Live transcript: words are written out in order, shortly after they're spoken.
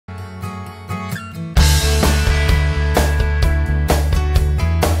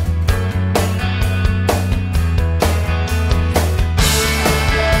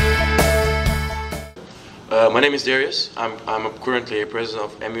name is Darius. I'm currently a president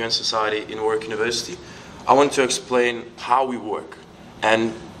of MUN Society in Warwick University. I want to explain how we work,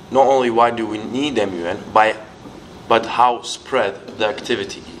 and not only why do we need MUN, but how spread the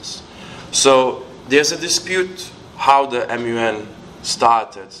activity is. So there's a dispute how the MUN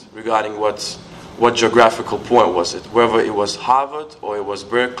started regarding what geographical point was it, whether it was Harvard or it was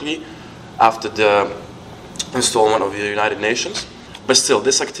Berkeley after the installment of the United Nations. But still,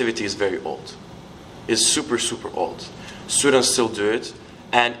 this activity is very old. It's super, super old. Students still do it,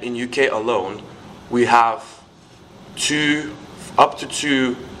 and in UK alone, we have up to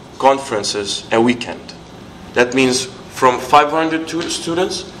two conferences a weekend. That means from 500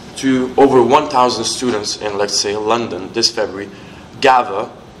 students to over 1,000 students in, let's say, London this February gather,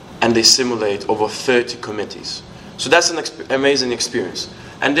 and they simulate over 30 committees. So that's an amazing experience.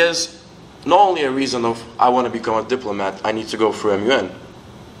 And there's not only a reason of I want to become a diplomat, I need to go through MUN.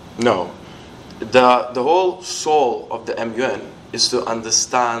 No. The whole soul of the MUN is to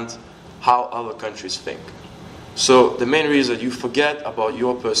understand how other countries think. So the main reason you forget about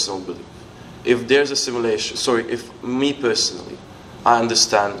your personal belief. If there's a simulation, if me personally, I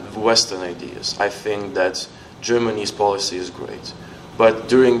understand Western ideas. I think that Germany's policy is great. But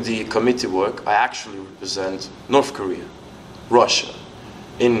during the committee work, I actually represent North Korea, Russia,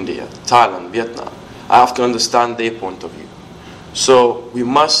 India, Thailand, Vietnam. I have to understand their point of view. So we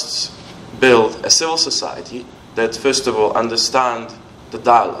must build a civil society that, first of all, understand the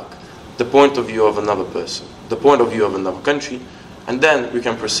dialogue, the point of view of another person, the point of view of another country, and then we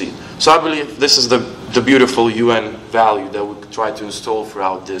can proceed. So I believe this is the beautiful UN value that we try to install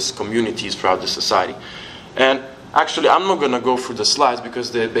throughout these communities, throughout the society. And actually, I'm not going to go through the slides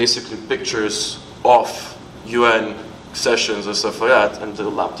because they're basically pictures of UN sessions and stuff like that, and the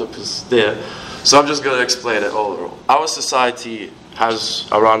laptop is there. So I'm just going to explain it all. Our society has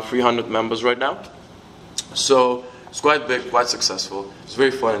around 300 members right now. So it's quite big, quite successful. It's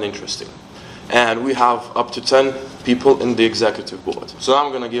very fun and interesting. And we have up to 10 people in the executive board. So now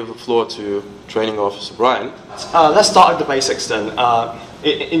I'm going to give the floor to Training Officer Brian. Let's start with the basics then.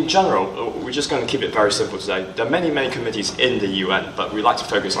 In general, we're just going to keep it very simple today. There are many committees in the UN, but we like to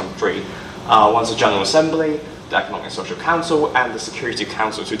focus on three. One's the General Assembly, the Economic and Social Council, and the Security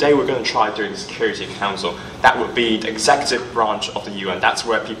Council. Today we're going to try doing the Security Council. That would be the executive branch of the UN. That's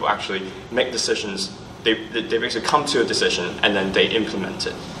where people actually make decisions. They basically come to a decision and then they implement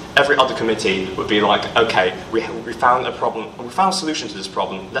it. Every other committee would be like, okay, we found a problem, we found a solution to this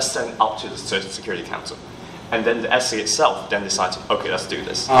problem, let's send it up to the Security Council. And then the SC itself then decides, okay, let's do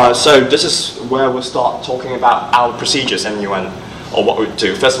this. So this is where we'll start talking about our procedures in UN, or what we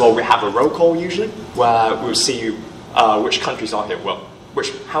do. First of all, we have a roll call usually, where we'll see which countries are here, well,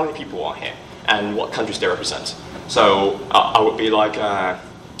 how many people are here, and what countries they represent. So I would be like,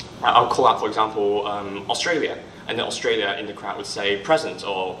 I'll call out, for example, Australia, and then Australia in the crowd would say present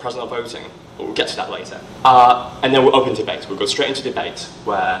or present or voting. But we'll get to that later. And then we'll open debate. We'll go straight into debate,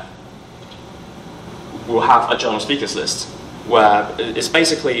 where we'll have a general speakers list, where it's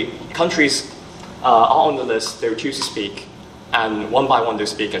basically countries are on the list, they will choose to speak, and one by one they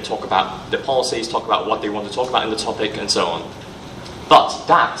speak and talk about their policies, talk about what they want to talk about in the topic, and so on. But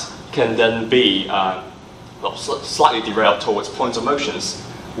that can then be slightly derailed towards points of motions,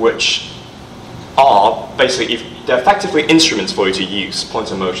 which are basically, they're effectively instruments for you to use,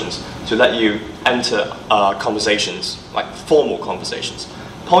 points of motions, to let you enter conversations, like formal conversations.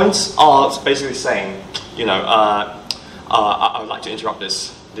 Points are basically saying, you know, I would like to interrupt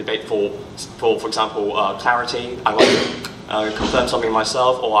this debate for example, clarity. I would like to confirm something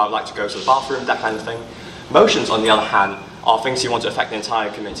myself, or I would like to go to the bathroom, that kind of thing. Motions, on the other hand, are things you want to affect the entire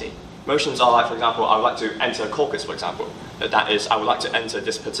committee. Motions are like, for example, I would like to enter a caucus, for example. That is, I would like to enter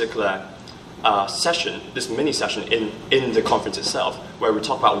this particular session, this mini session in the conference itself, where we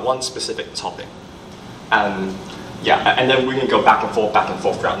talk about one specific topic. And yeah, and then we can go back and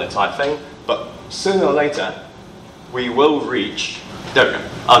forth throughout the entire thing. But sooner or later, we will reach, there we go,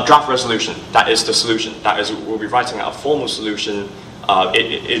 a draft resolution. That is the solution. That is, we'll be writing out a formal solution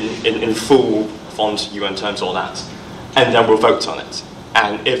in full font, UN terms, all that. And then we'll vote on it.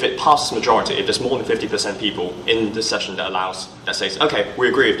 And if it passes majority, if there's more than 50% people in the session that says, okay, we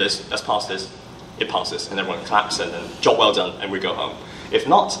agree with this, let's pass this, it passes, and everyone claps, and then job well done, and we go home. If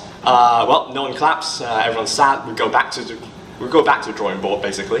not, well, no one claps, everyone's sad, we go back to the drawing board,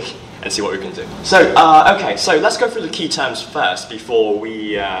 basically, and see what we can do. So, okay, so let's go through the key terms first before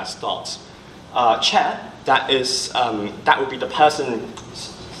we start. Chair, that would be the person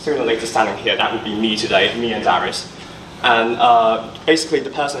sooner or later standing here. That would be me today, me and Darius. And basically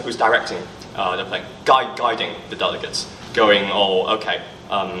the person who's directing the play, guiding the delegates, going, oh, okay,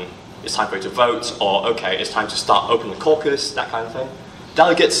 it's time for you to vote, or okay, it's time to start opening the caucus, that kind of thing.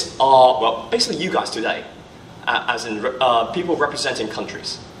 Delegates are, well, basically you guys today, as in people representing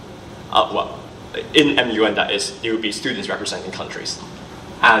countries. Well, in MUN, that is, it would be students representing countries.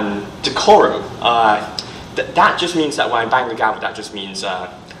 And decorum, that just means that when I bang the gavel, that just means,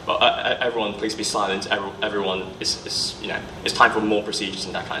 well, everyone please be silent, everyone is it's time for more procedures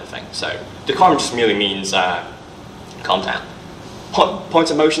and that kind of thing. So decorum just merely means calm down.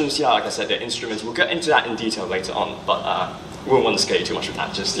 Points of motions, yeah, like I said, they're instruments. We'll get into that in detail later on, but we won't want to scare you too much with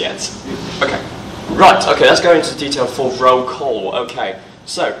that just yet. Okay, right, okay, let's go into detail for roll call. Okay,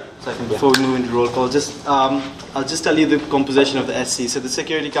 so I think before we move into roll call, I'll just tell you the composition of the SC. So the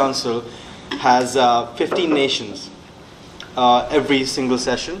Security Council has 15 nations every single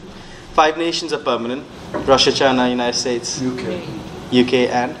session. 5 nations are permanent: Russia, China, United States, UK,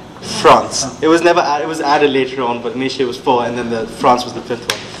 and France. It was it was added later on, but initially it was 4, and then France was the 5th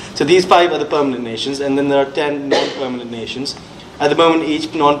one. So these 5 are the permanent nations, and then there are 10 non-permanent nations. At the moment,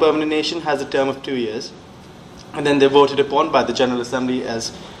 each non-permanent nation has a term of 2 years, and then they're voted upon by the General Assembly,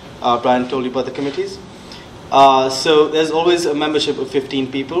 as Brian told you about the committees. So there's always a membership of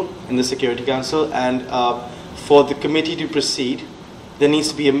 15 people in the Security Council, and for the committee to proceed, there needs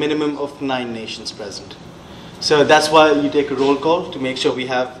to be a minimum of 9 nations present. So that's why you take a roll call to make sure we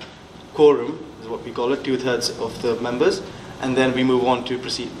have quorum, is what we call it, 2/3 of the members, and then we move on to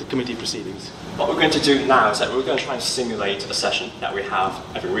the committee proceedings. What we're going to do now is that we're going to try and simulate a session that we have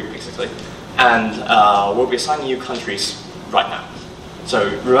every week, basically, and we'll be assigning you countries right now. So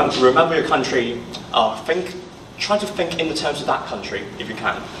remember your country. Try to think in the terms of that country if you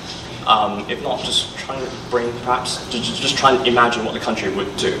can. If not, just try to just try and imagine what the country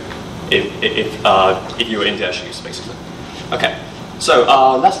would do if you were in their shoes, basically. Okay. So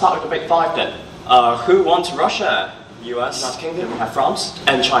let's start with the big 5 then. Who wants Russia? US, United Kingdom, we have France,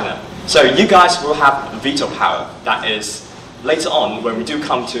 and China. So you guys will have veto power. That is, later on, when we do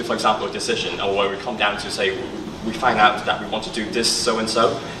come to, for example, a decision, or when we come down to say, we find out that we want to do this so and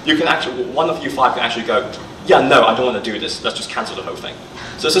so, you can actually, one of you 5 can actually go, yeah, no, I don't want to do this, let's just cancel the whole thing.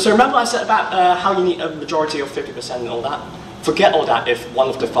 So remember I said about how you need a majority of 50% and all that? Forget all that if one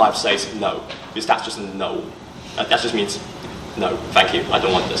of the 5 says no, because that's just a no. That just means, no, thank you, I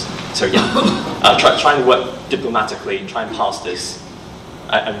don't want this. So yeah, try and work diplomatically, try and pass this,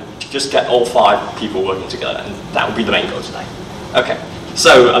 and just get all 5 people working together, and that will be the main goal today. Okay,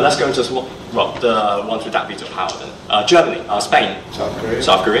 so let's go into the ones with that veto power then. Germany, Spain,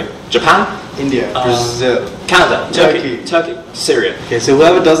 South Korea, Japan, India, Brazil, Canada, Turkey, Syria. Okay, so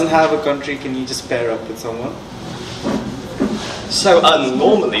whoever doesn't have a country, can you just pair up with someone? So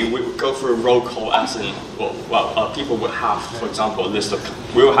normally we would go for a roll call as in, people would have, for example,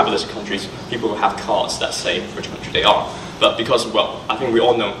 we will have a list of countries, people will have cards that say which country they are. But because, I think we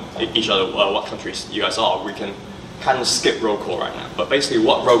all know each other what countries you guys are, we can kind of skip roll call right now. But basically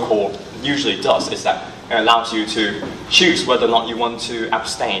what roll call usually does is that it allows you to choose whether or not you want to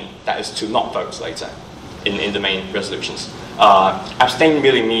abstain, that is to not vote later in the main resolutions. Abstain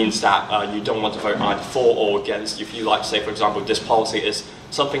really means that you don't want to vote either for or against. If you like, say, for example, this policy is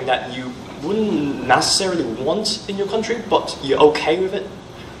something that you wouldn't necessarily want in your country, but you're okay with it.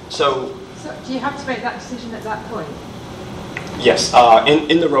 So do you have to make that decision at that point? Yes,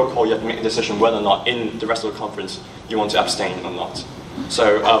 in the roll call you have to make a decision whether or not in the rest of the conference you want to abstain or not.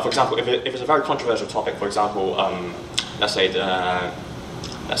 So, for example, if it's a very controversial topic, for example, let's say the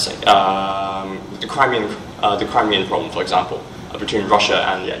Crimean problem, for example, between Russia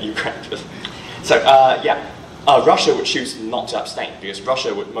and Ukraine. So, Russia would choose not to abstain because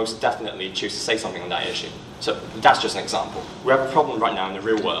Russia would most definitely choose to say something on that issue. So that's just an example. We have a problem right now in the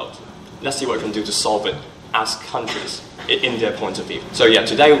real world. Let's see what we can do to solve it as countries in their point of view. So yeah,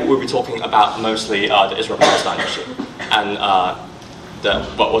 today we'll be talking about mostly the Israel-Palestine issue and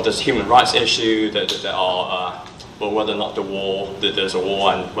the human rights issue. There are whether or not there's a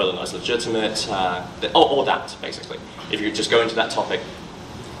war and whether or not it's legitimate. All that basically. If you just go into that topic,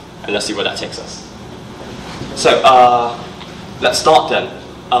 and let's see where that takes us. So let's start then.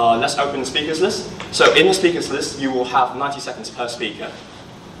 Let's open the speakers list. So in the speakers list, you will have 90 seconds per speaker.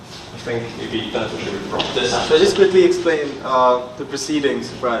 I think it'd be beneficial if we brought this out. So just quickly explain the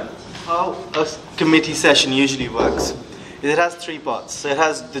proceedings, Brian. How a committee session usually works is it has 3 parts. So it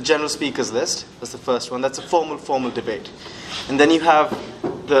has the general speakers list, that's the first one, that's a formal debate. And then you have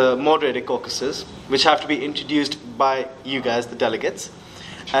the moderator caucuses, which have to be introduced by you guys, the delegates,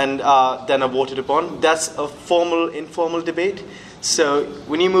 and then are voted upon. That's a formal, informal debate. So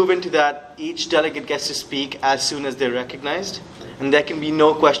when you move into that, each delegate gets to speak as soon as they're recognized. and there can be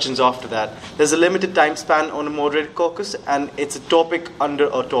no questions after that. There's a limited time span on a moderated caucus, and it's a topic under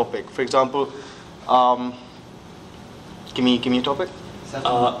a topic. For example, give me a topic.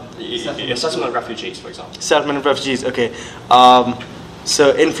 Settlement of refugees, for example. Settlement of refugees, okay.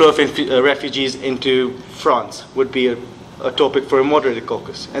 So inflow of refugees into France would be a topic for a moderated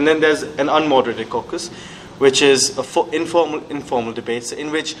caucus. And then there's an unmoderated caucus, which is informal debates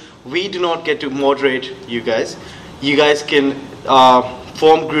in which we do not get to moderate you guys. You guys can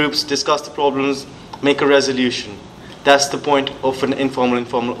form groups, discuss the problems, make a resolution. That's the point of an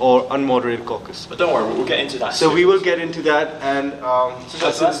informal, or unmoderated caucus. But don't worry, we'll get into that. So we will get into that, and so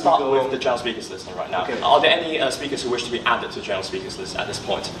let's start with the general speakers list right now. Okay. Are there any speakers who wish to be added to the general speakers list at this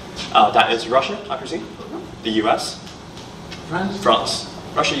point? That is Russia, I presume. The US. France.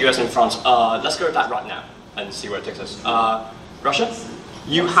 Russia, US, and France. Let's go with that right now and see where it takes us. Russia,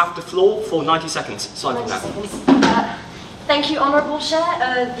 you have the floor for 90 seconds. Starting now. Thank you, Honourable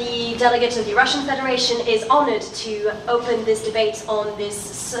Chair. The delegate of the Russian Federation is honoured to open this debate on this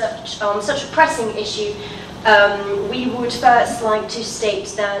such a pressing issue. We would first like to state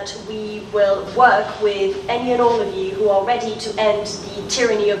that we will work with any and all of you who are ready to end the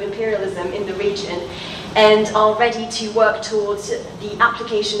tyranny of imperialism in the region and are ready to work towards the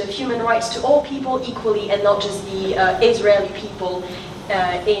application of human rights to all people equally and not just the Israeli people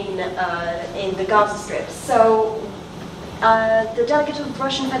in the Gaza Strip. So the delegate of the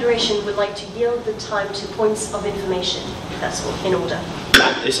Russian Federation would like to yield the time to points of information, if that's all in order.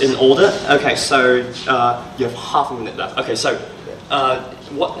 That is in order. Okay, so you have half a minute left. Okay, so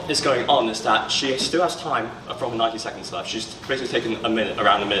what is going on is that she still has time from 90 seconds left. She's basically taken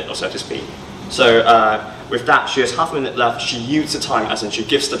around a minute or so to speak. So with that, she has half a minute left. She uses the time, as in she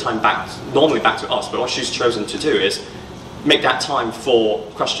gives the time normally back to us, but what she's chosen to do is make that time for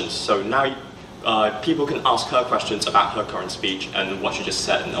questions. So now people can ask her questions about her current speech and what she just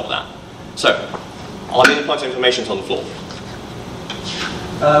said and all that. So, are there any points of information on the floor?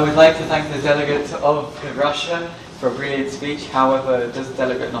 We'd like to thank the delegate of Russia for a brilliant speech. However, does the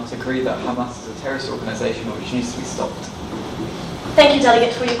delegate not agree that Hamas is a terrorist organisation which needs to be stopped? Thank you,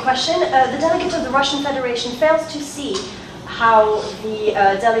 delegate, for your question. The delegate of the Russian Federation fails to see how the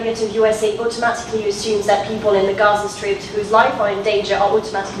delegate of USA automatically assumes that people in the Gaza Strip whose life are in danger are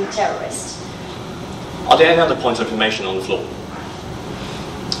automatically terrorists. Are there any other points of information on the floor?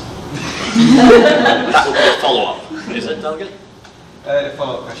 That will be a follow-up. Is it, delegate? A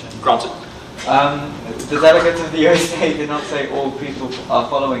follow-up question. Granted. The delegate of the USA did not say all people are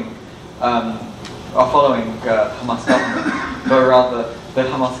following Hamas government, but rather that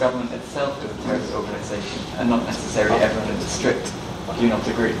Hamas government itself is a terrorist organisation and not necessarily everyone in the Strip. Do you not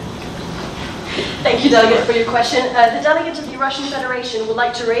agree? Thank you, delegate, for your question. The delegate of the Russian Federation would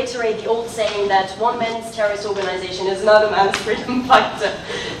like to reiterate the old saying that one man's terrorist organization is another man's freedom fighter.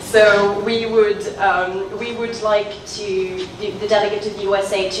 So we would like to the delegate of the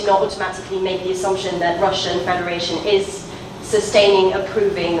USA to not automatically make the assumption that Russian Federation is sustaining,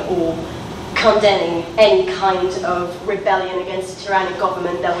 approving, or condemning any kind of rebellion against a tyrannic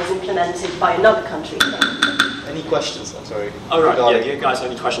government that was implemented by another country. Any questions? I'm sorry. Oh, right. Yeah, do you guys have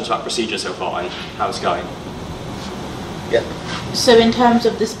any questions about procedure so far and how it's going? Yeah. So in terms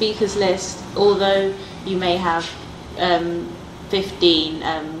of the speakers list, although you may have 15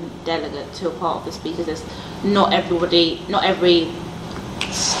 delegates who are part of the speakers list, not every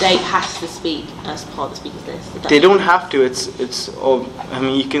state has to speak as part of the speakers list. They don't have to. I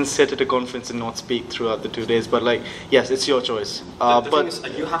mean, you can sit at a conference and not speak throughout the 2 days. But yes, it's your choice. The thing is,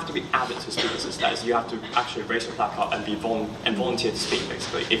 you have to be added to speakers list. That is, you have to actually raise your placard and volunteer to speak.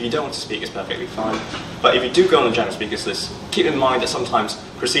 Basically, if you don't want to speak, it's perfectly fine. But if you do go on the general speakers list, keep in mind that sometimes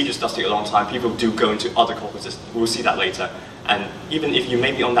procedures does take a long time. People do go into other conferences. We'll see that later. And even if you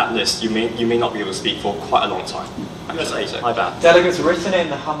may be on that list, you may not be able to speak for quite a long time. I'm going to say so. My bad. Delegates, written in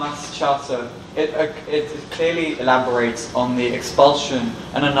the Hamas Charter, it clearly elaborates on the expulsion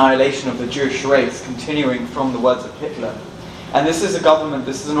and annihilation of the Jewish race, continuing from the words of Hitler. And this is a government,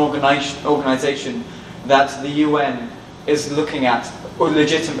 this is an organization that the UN is looking at, or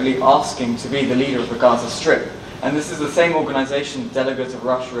legitimately asking to be the leader of the Gaza Strip. And this is the same organization delegates of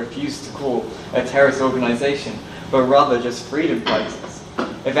Russia refused to call a terrorist organization, but rather just freedom fighters.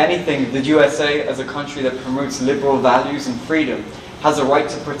 If anything, the USA, as a country that promotes liberal values and freedom, has a right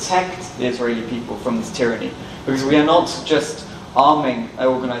to protect the Israeli people from this tyranny. Because we are not just arming an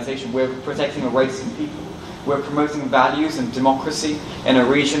organization, we're protecting a race and people. We're promoting values and democracy in a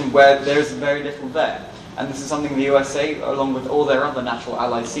region where there's very little there. And this is something the USA, along with all their other natural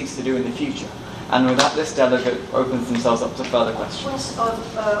allies, seeks to do in the future. And with that, this delegate opens themselves up to further questions. Point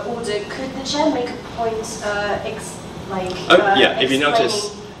of order. Could the chair make a point Like, yeah, if you notice,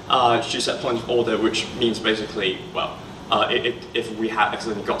 explaining- she said point of order, which means basically, well, if we had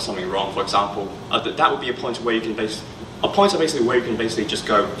accidentally got something wrong, for example, that would be a point where you can basically just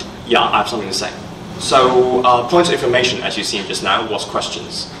go, yeah, I have something to say. So point of information, as you've seen just now, was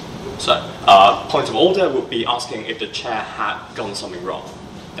questions. So point of order would be asking if the chair had gotten something wrong,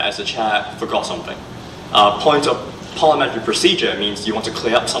 that is, the chair forgot something. Point of parliamentary procedure means you want to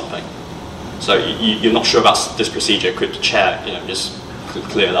clear up something. So you're not sure about this procedure, could the chair just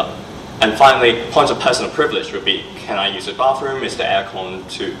clear it up? And finally, point of personal privilege would be, can I use the bathroom? Is the aircon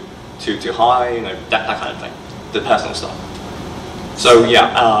too high? That kind of thing, the personal stuff. So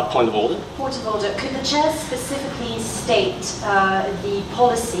yeah, point of order. Point of order. Could the chair specifically state the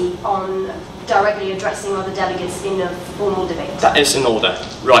policy on directly addressing other delegates in a formal debate? That is in order.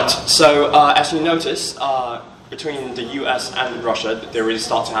 Right. So as you notice, between the US and Russia, they really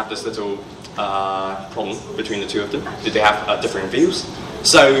start to have this little problem between the two of them. They have different views.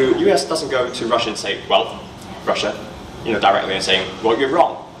 So US doesn't go to Russia and say, well, Russia, directly and saying, well, you're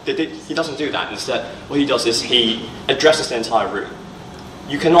wrong. He doesn't do that. Instead, what he does is he addresses the entire room.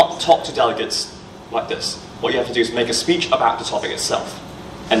 You cannot talk to delegates like this. What you have to do is make a speech about the topic itself,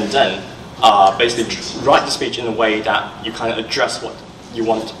 and then basically write the speech in a way that you kind of address what you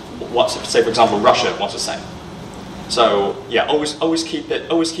want, say, for example, Russia wants to say. So yeah, always keep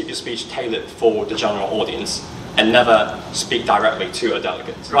your speech tailored for the general audience, and never speak directly to a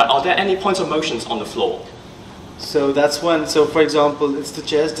delegate. Right? Are there any points of motions on the floor? So that's when, so for example, it's the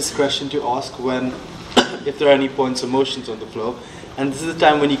chair's discretion to ask if there are any points of motions on the floor. And this is the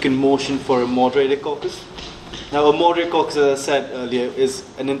time when you can motion for a moderated caucus. Now a moderated caucus, as I said earlier, is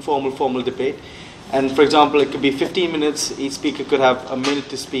an informal formal debate. And for example, it could be 15 minutes, each speaker could have a minute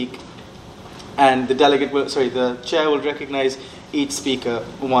to speak. And the chair will recognize each speaker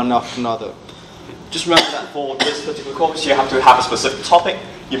one after another. Just remember that for this particular caucus, you have to have a specific topic.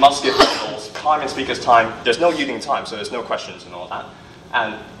 You must give panels time and speakers time. There's no yielding time, so there's no questions and all that.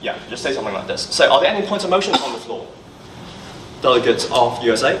 And yeah, just say something like this. So, are there any points of motion on the floor? Delegates of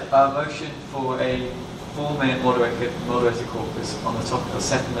USA? Motion for a 4-minute moderated caucus on the topic of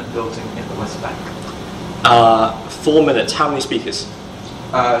settlement building in the West Bank. 4 minutes. How many speakers?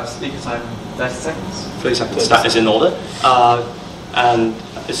 Speaker time 30 seconds. 30 seconds. That is in order. And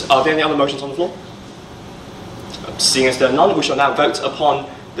are there any other motions on the floor? Seeing as there are none, we shall now vote upon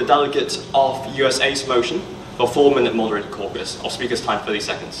the delegate of USA's motion for 4-minute moderated caucus of speaker's time 30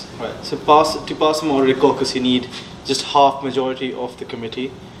 seconds. Right. So to pass a moderated caucus, you need just half majority of the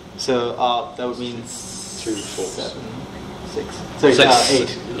committee. So that would mean 2, 4, 7, 6. Sorry,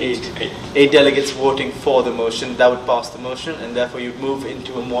 Six. 8 delegates voting for the motion. That would pass the motion, and therefore you'd move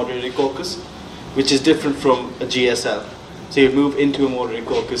into a moderated caucus, which is different from a GSL. So you'd move into a moderated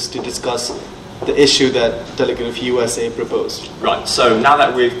caucus to discuss the issue that delegate of USA proposed. Right, so now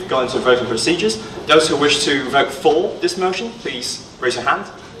that we've gone into voting procedures, those who wish to vote for this motion, please raise your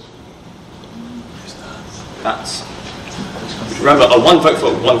hand. That's, remember, one vote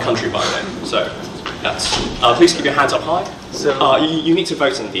for one country, by the way. So that's, please keep your hands up high. So you need to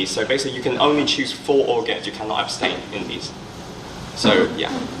vote in these. So basically, you can only choose for or against. You cannot abstain in these. So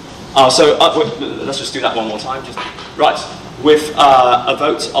yeah. Let's just do that one more time. Right. With a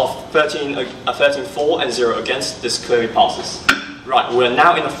vote of 13 for and 0 against, this clearly passes. Right, we're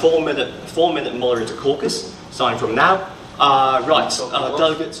now in a 4-minute moderated caucus, starting from now.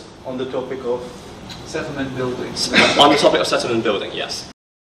 Delegates on the topic of settlement building. On the topic of settlement building, yes.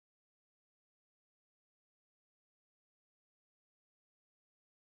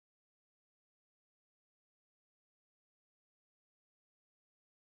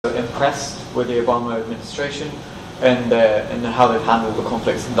 Impressed with the Obama administration and how they've handled the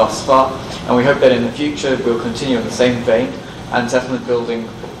conflicts thus far, and we hope that in the future we'll continue in the same vein, and settlement building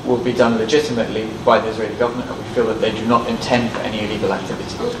will be done legitimately by the Israeli government, and we feel that they do not intend for any illegal activity.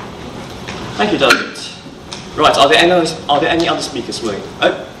 Thank you, delegates. Right, are there any other speakers willing?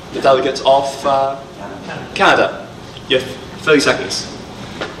 Oh, the delegate of Canada. You have 30 seconds.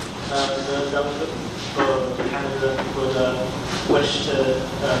 The delegate for Canada would wish to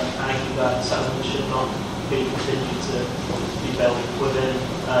argue that settlement should not be continued to be built within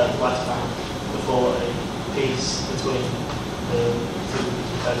the West Bank before a peace between the two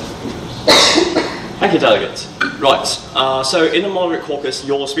groups. Thank you, delegate. Right, so in a moderate caucus,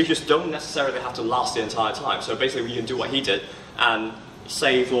 your speeches don't necessarily have to last the entire time. So basically, you can do what he did and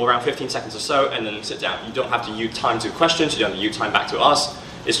say for around 15 seconds or so, and then sit down. You don't have to use time to questions, you don't have to use time back to us.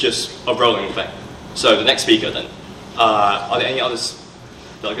 It's just a rolling thing. So the next speaker then. Are there any others?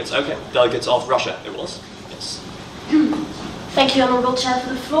 Delegates? Okay, delegates of Russia, it was. Yes. Thank you, Honourable Chair, for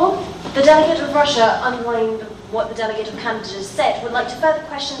the floor. The delegate of Russia, underlining the what the delegate of Canada just said, would like to further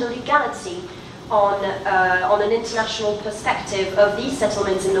question the legality on an international perspective of these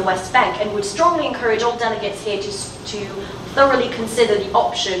settlements in the West Bank, and would strongly encourage all delegates here to thoroughly consider the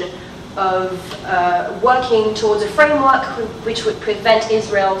option of working towards a framework which would prevent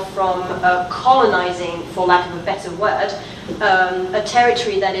Israel from colonizing, for lack of a better word, a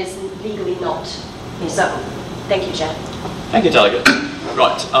territory that is legally not his own. Thank you, Chair. Thank you, Delegate.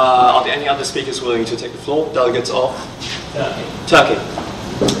 Right, are there any other speakers willing to take the floor? Delegates of Turkey.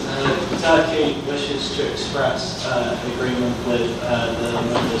 Turkey wishes to express agreement with the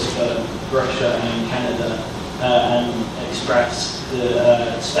members for Russia and Canada and express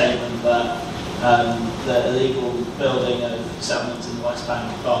the statement that the illegal building of settlements in the West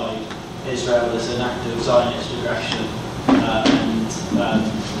Bank by Israel is an act of Zionist aggression and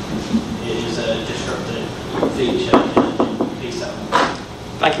it is a disruptive feature in peace settlements.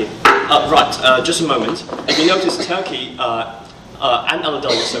 Thank you. Right, just a moment. If you notice, Turkey and other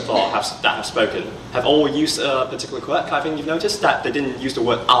delegates so far that have spoken have all used a particular quirk. I think you've noticed that they didn't use the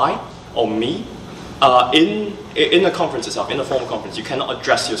word I or me. In the conference itself, in the formal conference, you cannot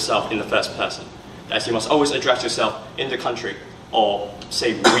address yourself in the first person. As you must always address yourself in the country, or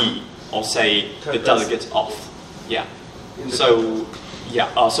say we, or say the delegate of. Yeah. So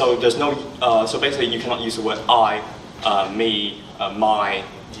yeah. So there's no. So basically, you cannot use the word I, me, my.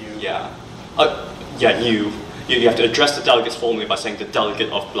 You. Yeah. Yeah. You. You have to address the delegates formally by saying the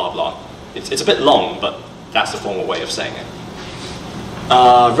delegate of blah blah. It's a bit long, but that's the formal way of saying it.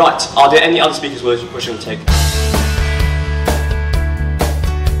 Right, are there any other speakers wishing to take?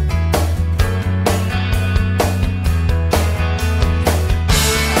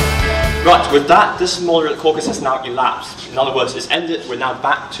 Right, with that, this moderate caucus has now elapsed. In other words, it's ended. We're now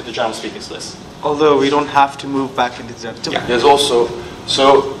back to the general speakers list. Although we don't have to move back into the general. Yeah. There's also,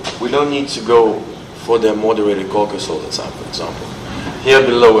 so we don't need to go for the moderated caucus all the time, for example. Here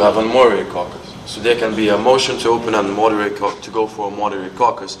below we have a moderated caucus. So there can be a motion to open and to go for a moderated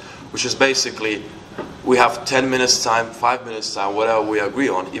caucus, which is basically, we have 10 minutes time, 5 minutes time, whatever we agree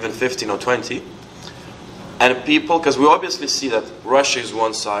on, even 15 or 20. And people, because we obviously see that Russia is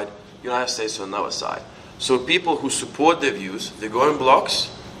one side, United States on another side. So people who support their views, they go in blocks,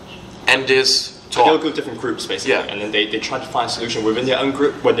 and there's talk. They'll go to different groups, basically, yeah. And then they try to find a solution within their own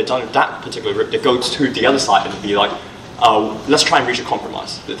group. When they're done with that particular group, they go to the other side and be like, let's try and reach a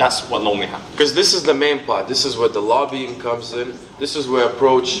compromise. That's what normally happens. Because this is the main part. This is where the lobbying comes in. This is where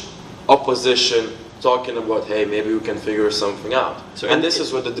approach opposition, talking about, hey, maybe we can figure something out. So, and this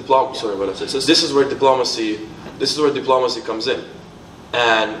is where the diplomacy. Sorry, but this is where diplomacy. This is where diplomacy comes in,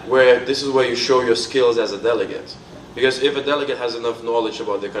 and where this is where you show your skills as a delegate. Because if a delegate has enough knowledge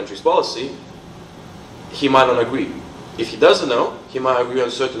about their country's policy, he might not agree. If he doesn't know, he might agree on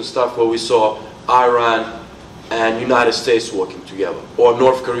certain stuff where we saw Iran and United States working together, or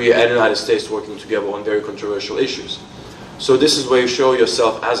North Korea and United States working together on very controversial issues. So this is where you show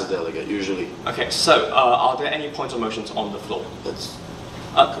yourself as a delegate, usually. Okay, so are there any points or motions on the floor?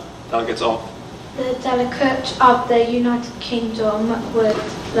 Delegates of? The delegate of the United Kingdom would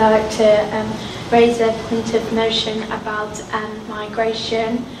like to raise a point of motion about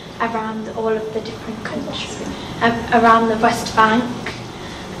migration around all of the different countries, around the West Bank,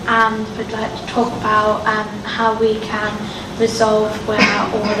 and would like to talk about how we can resolve where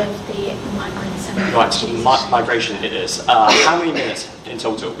all of the migrants and refugees. Right, migration it is. How many minutes in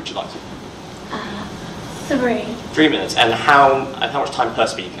total would you like to? 3. 3 minutes. And how much time per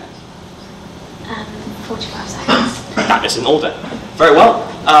speaker? 45 seconds. That is in order. Very well.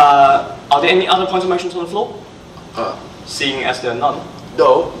 Are there any other points of motions on the floor? Seeing as there are none.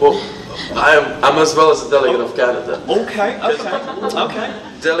 No, well, I'm as well as a delegate of Canada. Okay.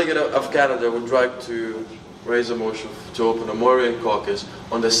 Delegate of Canada would like to raise a motion to open a moderated caucus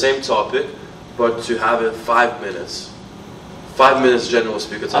on the same topic, but to have it 5 minutes. 5 minutes general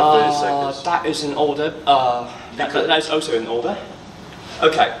speaker time, 30 seconds. That is in order. That is also in order.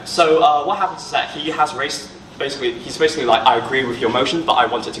 Okay, so what happens is that he's basically like, I agree with your motion, but I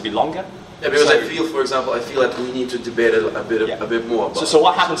want it to be longer. Yeah, because I feel, for example, that we need to debate it a bit more. About so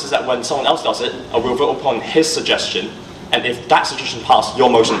what happens is that when someone else does it, we'll vote upon his suggestion, and if that suggestion passes, your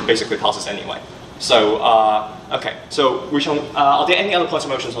motion basically passes anyway. So, okay, so we shall, are there any other points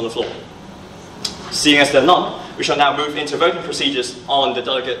of motions on the floor? Seeing as there are none, we shall now move into voting procedures on the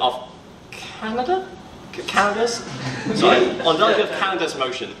delegate of Canada? On delegate of Canada's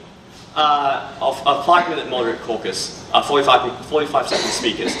motion of a 5-minute moderate caucus, 45 second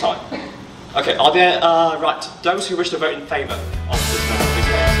speakers time. Okay, are there, right, those who wish to vote in favour of this motion, please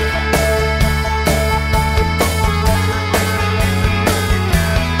raise your hand.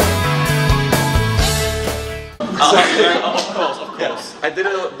 Of course. I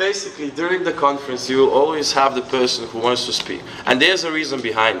didn't. Basically, during the conference, you will always have the person who wants to speak, and there's a reason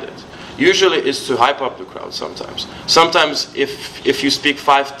behind it. Usually, it's to hype up the crowd. Sometimes, if you speak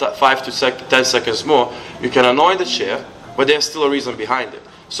 5 to 10 seconds more, you can annoy the chair, but there's still a reason behind it.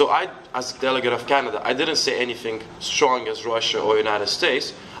 So I, as delegate of Canada, I didn't say anything strong as Russia or United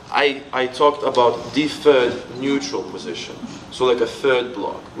States. I talked about the third neutral position, so like a third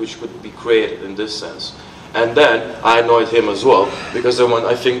bloc, which would be created in this sense. And then I annoyed him as well, because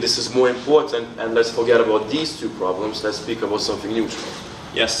I think this is more important, and let's forget about these two problems, let's speak about something neutral.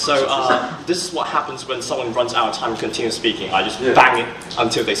 Yes, so this is what happens when someone runs out of time to continue speaking. I just bang it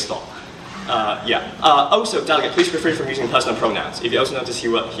until they stop. Also, delegate, please refrain from using personal pronouns. If you also notice he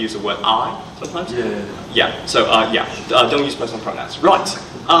use the word I sometimes. Don't use personal pronouns. Right.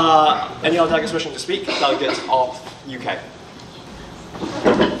 Any other delegates wishing to speak? Delegate of UK.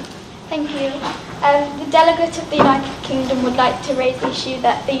 Thank you. The delegate of the United Kingdom would like to raise the issue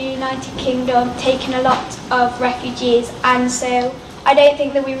that the United Kingdom taken a lot of refugees, and so I don't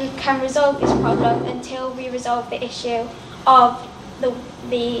think that we can resolve this problem until we resolve the issue of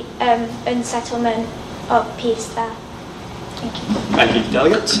the unsettlement of peace there. Thank you. Thank you,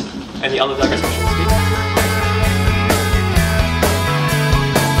 delegate. Any other delegates wishing to speak?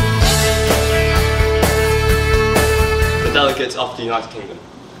 The delegate of the United Kingdom.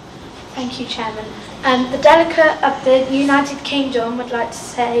 Thank you, Chairman. The delegate of the United Kingdom would like to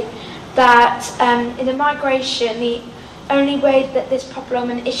say that in the migration, the only way that this problem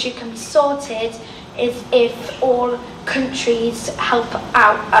and issue can be sorted is if all countries help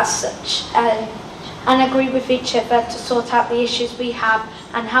out as such and agree with each other to sort out the issues we have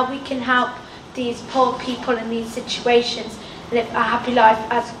and how we can help these poor people in these situations live a happy life.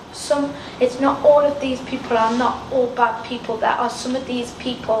 As it's not all of these people are not all bad people. There are some of these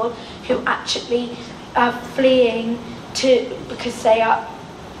people who actually are fleeing because they are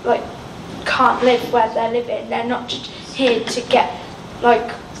can't live where they're living. They're not just here to get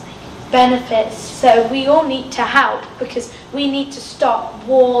benefits. So we all need to help, because we need to stop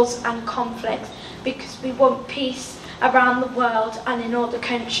wars and conflicts, because we want peace around the world and in all the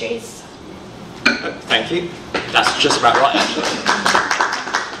countries. Thank you. That's just about right, actually.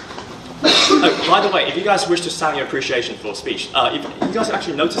 By the way, if you guys wish to sound your appreciation for speech, you guys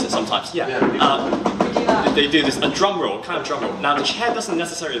actually notice it sometimes. They do this, a drum roll, kind of drum roll. Now, the chair doesn't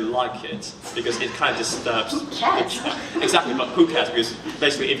necessarily like it, because it kind of disturbs. Who cares? Exactly, but who cares? Because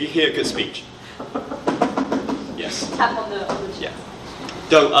basically, if you hear a good speech, yes. Tap on the chair. Yeah.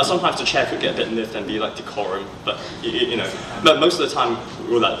 Though sometimes the chair could get a bit miffed and be decorum, but but most of the time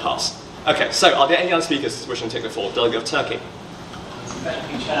we'll let it pass. Okay, so are there any other speakers wishing to take the floor? Delegate of Turkey.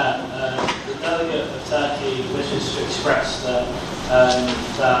 Thank you, Chair. The delegate of Turkey wishes to express that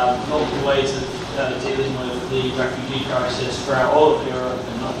there are multiple ways of dealing with the refugee crisis throughout all of Europe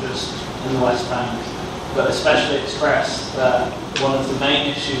and not just in the West Bank, but especially express that one of the main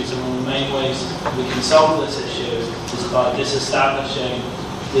issues and one of the main ways we can solve this issue is by disestablishing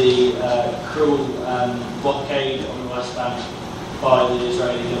the cruel blockade on the West Bank by the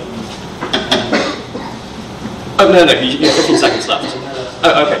Israeli government. Oh, no, you have 15 seconds left.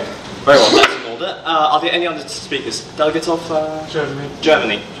 Oh, okay. Very well, that's in order. Are there any other speakers? Delegate of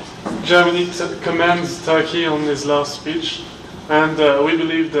Germany. Germany commends Turkey on his last speech, and we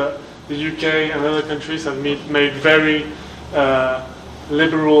believe that the UK and other countries have made very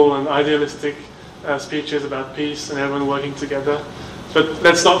liberal and idealistic speeches about peace and everyone working together. But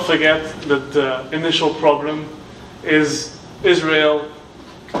let's not forget that the initial problem is Israel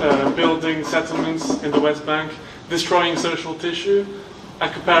building settlements in the West Bank, destroying social tissue,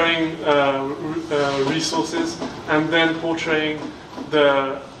 acquiring resources, and then portraying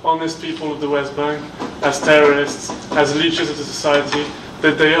the honest people of the West Bank as terrorists, as leeches of the society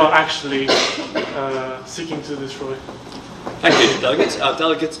that they are actually seeking to destroy. Thank you, delegates.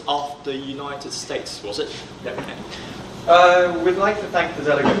 Delegates of the United States, was it? Yeah. We'd like to thank the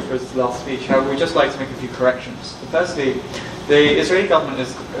delegate for his last speech. However, we'd just like to make a few corrections. Firstly, the Israeli government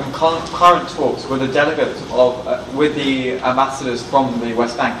is in current talks with the delegates with the ambassadors from the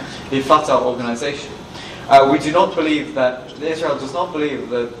West Bank, the Fatah organization. We do not believe that, Israel does not believe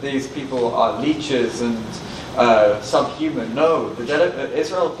that these people are leeches and subhuman. No,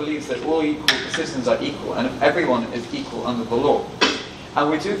 Israel believes that all citizens are equal and everyone is equal under the law. And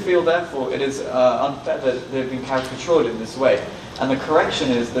we do feel, therefore, it is unfair that they've been caricatured in this way. And the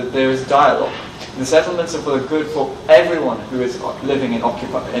correction is that there is dialogue. The settlements are for the good for everyone who is living in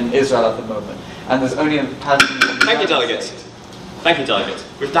Israel at the moment. And there's only a person. Thank you, delegates. Thank you, delegates.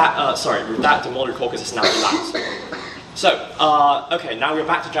 With that, the Monitoring Caucus is now elapsed. So, okay, now we're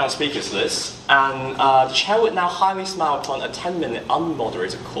back to general speakers list, and the chair would now highly smile upon a 10-minute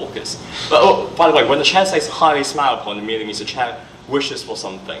unmoderated caucus. But oh, by the way, when the chair says highly smile upon, it merely means the chair wishes for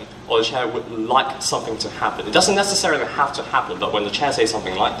something, or the chair would like something to happen. It doesn't necessarily have to happen, but when the chair says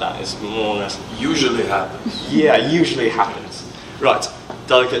something like that, it's more or less... Usually happens. Yeah, usually happens. Right,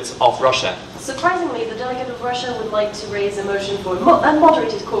 delegates of Russia. Surprisingly, the delegate of Russia would like to raise a motion for a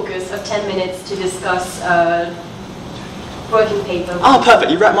moderated caucus of 10 minutes to discuss working paper. Oh,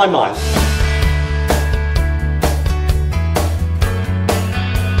 perfect, you read my mind.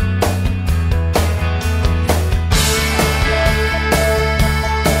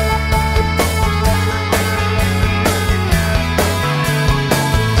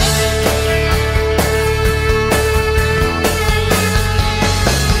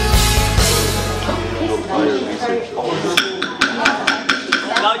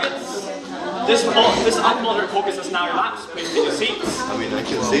 This unmoderate caucus has now elapsed. Please take your seats. I mean, I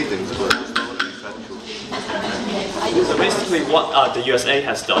can say things, but it's not really factual. So basically what the USA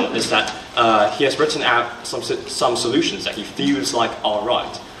has done is that he has written out some solutions that he feels like are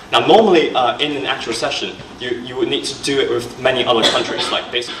right. Now normally in an actual session, you would need to do it with many other countries,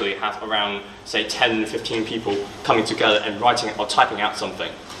 like basically have around, say, 10, 15 people coming together and writing or typing out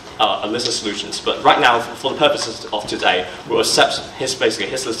something. A list of solutions, but right now, for the purposes of today, we'll accept his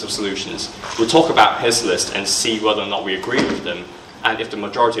list of solutions. We'll talk about his list and see whether or not we agree with them. And if the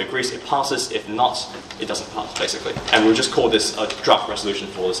majority agrees, it passes. If not, it doesn't pass, basically. And we'll just call this a draft resolution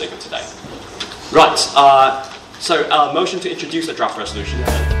for the sake of today. Right. So, motion to introduce a draft resolution.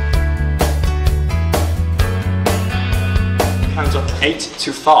 Count up 8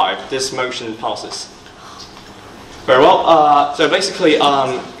 to 5. This motion passes. Very well. So basically,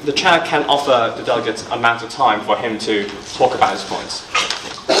 the chair can offer the delegate amount of time for him to talk about his points.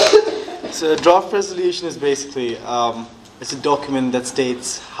 So a draft resolution is basically it's a document that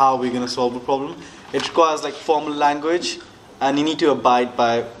states how we're going to solve a problem. It requires like formal language, and you need to abide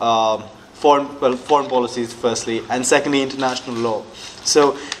by foreign policies firstly, and secondly international law.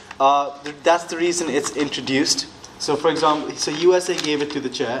 So that's the reason it's introduced. So for example, so USA gave it to the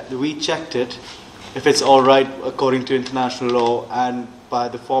chair. We checked it, if it's all right according to international law and by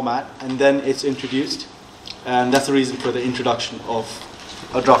the format, and then it's introduced. And that's the reason for the introduction of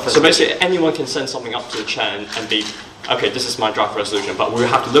a draft resolution. So basically anyone can send something up to the chair and be, okay, this is my draft resolution, but we'll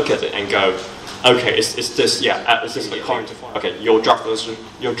have to look at it and go, okay, is this according to format? Okay, your draft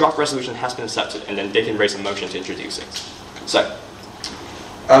resolution has been accepted, and then they can raise a motion to introduce it. So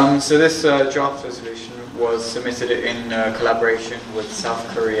this draft resolution was submitted in collaboration with South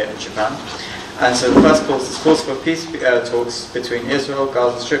Korea and Japan. And so the first clause is calls for peace talks between Israel,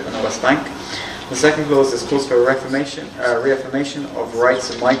 Gaza Strip and the West Bank. The second clause is calls for reaffirmation of rights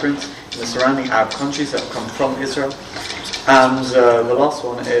of migrants in the surrounding Arab countries that come from Israel. And the last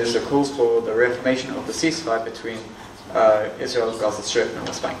one is the calls for the reaffirmation of the ceasefire between Israel, Gaza Strip and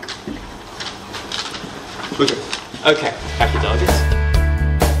West Bank. Okay, thank you, delegates.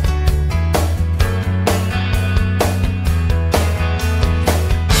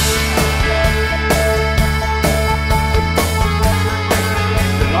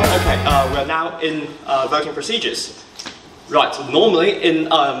 We're now in voting procedures. Right. Normally in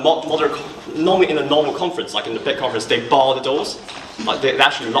a normal conference, like in the big conference, they bar the doors. Like they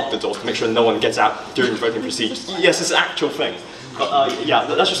actually lock the doors to make sure no one gets out during the voting procedures. Yes, it's an actual thing. But yeah,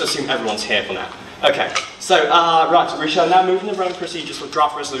 let's just assume everyone's here for now. Okay. So right, we shall now move into voting procedures for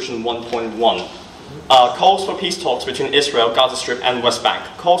draft resolution 1.1. Calls for peace talks between Israel, Gaza Strip, and West Bank.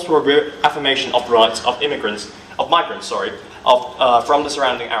 Calls for a reaffirmation of rights of migrants, from the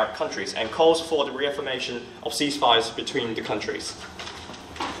surrounding Arab countries, and calls for the reaffirmation of ceasefires between the countries.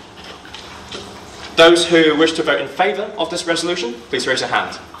 Those who wish to vote in favour of this resolution, please raise your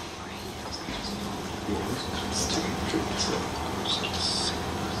hand.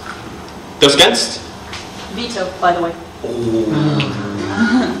 Those against? Veto, by the way.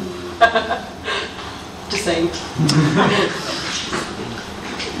 Just saying.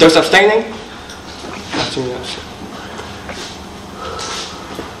 Those abstaining?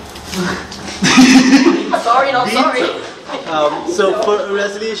 Sorry, not sorry. So for a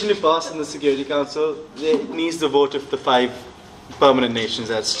resolution to pass in the Security Council, it needs the vote of the 5 permanent nations,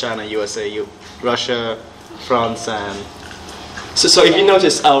 that's China, USA, Russia, France, and... So if you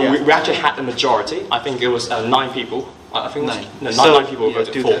notice, we actually had a majority. I think it was 9 people. I think 9 people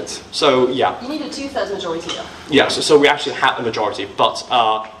voted for. So yeah. You need a 2/3 majority though. Yeah, so we actually had a majority, but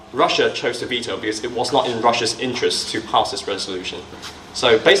Russia chose to veto because it was not in Russia's interest to pass this resolution.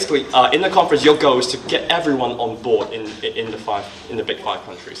 So basically, in the conference, your goal is to get everyone on board in the big five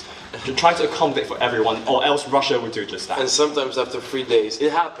countries, to try to accommodate for everyone, or else Russia would do just that. And sometimes after 3 days,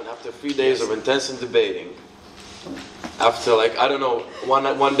 it happened after 3 days of intensive debating. After like, I don't know,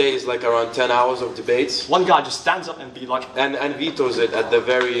 one day is like around 10 hours of debates. One guy just stands up and be like... And vetoes it at the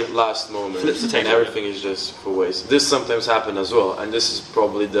very last moment. Flips the table. And everything is just for waste. This sometimes happens as well, and this is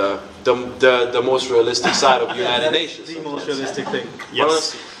probably the most realistic side of the United Nations. The most realistic thing.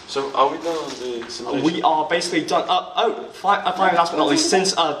 Yes. So are we done on the simulation? We are basically done. Finally, last but not least,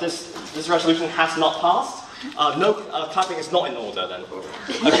 since this resolution has not passed, no clapping is not in order then.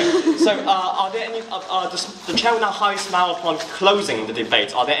 Okay. So are there any? The chair will now highly smile upon closing the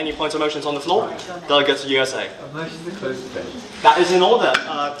debate. Are there any points or motions on the floor? Delegates USA. Motion to close the debate. That is in order.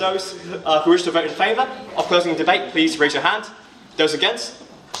 Those who wish to vote in favour of closing the debate, please raise your hand. Those against?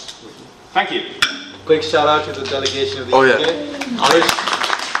 Thank you. Quick shout out to the delegation of the UK. Yeah.